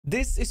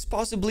This is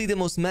possibly the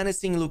most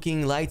menacing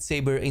looking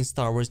lightsaber in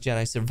Star Wars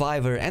Jedi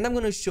Survivor, and I'm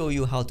gonna show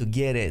you how to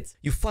get it.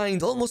 You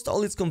find almost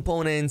all its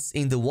components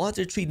in the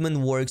water treatment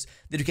works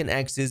that you can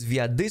access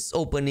via this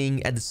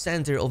opening at the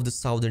center of the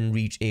Southern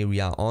Reach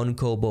area on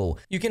Kobo.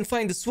 You can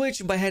find the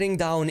switch by heading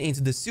down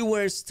into the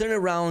sewers, turn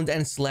around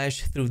and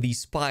slash through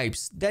these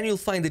pipes. Then you'll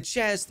find the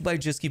chest by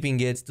just keeping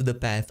it to the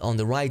path on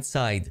the right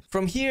side.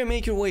 From here,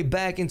 make your way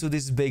back into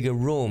this bigger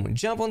room,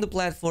 jump on the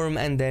platform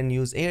and then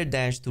use air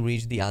dash to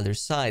reach the other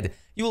side.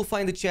 You will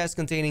find the chest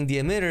containing the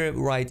emitter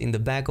right in the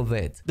back of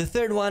it. The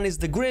third one is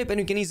the grip, and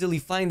you can easily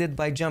find it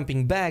by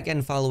jumping back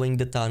and following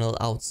the tunnel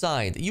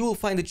outside. You will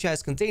find the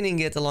chest containing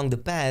it along the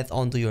path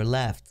onto your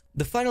left.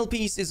 The final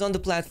piece is on the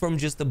platform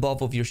just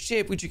above of your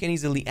ship, which you can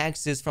easily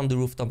access from the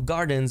rooftop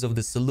gardens of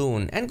the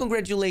saloon. And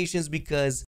congratulations, because